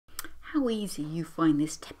how easy you find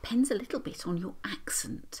this depends a little bit on your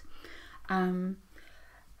accent.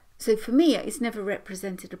 So for me, it's never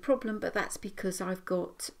represented a problem, but that's because I've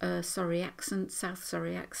got a Surrey accent, South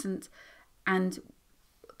Surrey accent, and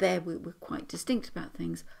there we're quite distinct about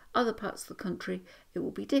things. Other parts of the country, it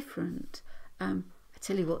will be different. I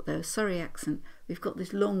tell you what though, Surrey accent, we've got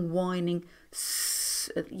this long whining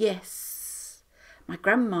yes. My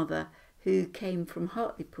grandmother, who came from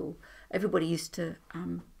Hartlepool, everybody used to,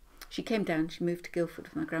 she came down, she moved to Guildford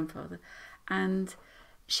with my grandfather, and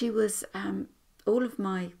she was, all of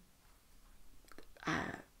my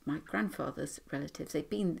grandfather's relatives, they'd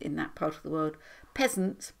been in that part of the world,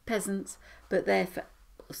 peasants, but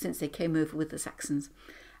since they came over with the Saxons.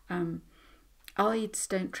 Ides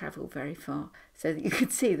don't travel very far, so that you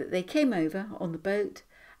could see that they came over on the boat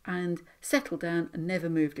and settled down and never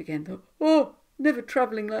moved again. Thought, oh, never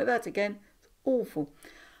travelling like that again. It's awful.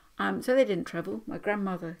 So they didn't travel. My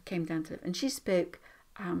grandmother came down to, and she spoke,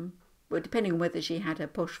 well, depending on whether she had her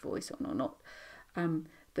posh voice on or not,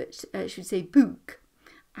 but she would say book,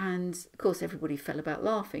 and of course everybody fell about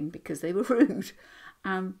laughing because they were rude.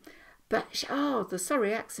 But the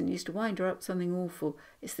Surrey accent used to wind her up something awful.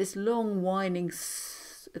 It's this long whining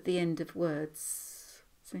at the end of words.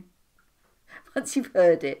 See? Once you've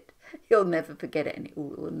heard it, you'll never forget it, and it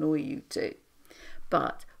will annoy you too.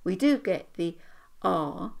 But we do get the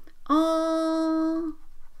are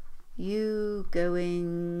you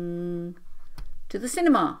going to the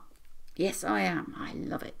cinema? Yes, I am. I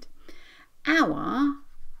love it. Our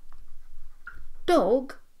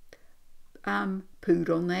dog pooed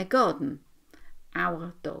on their garden.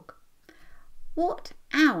 Our dog. What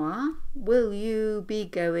hour will you be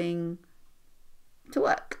going to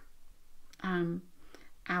work?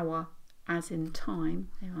 Hour as in time.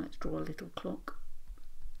 They like to draw a little clock.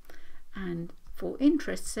 And for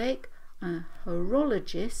interest's sake, a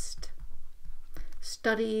horologist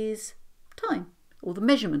studies time, or the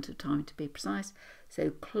measurement of time to be precise. So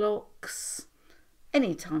clocks,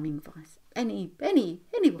 any timing device,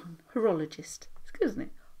 anyone, horologist. It's good, isn't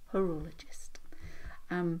it? Horologist.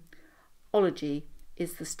 Ology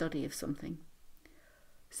is the study of something.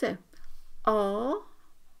 So, are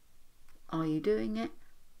you doing it?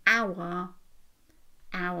 Hour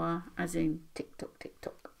as in tick tock, tick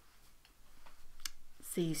tock.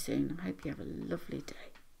 See you soon. I hope you have a lovely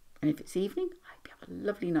day. And if it's evening, I hope you have a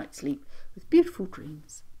lovely night's sleep with beautiful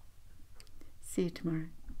dreams. See you tomorrow.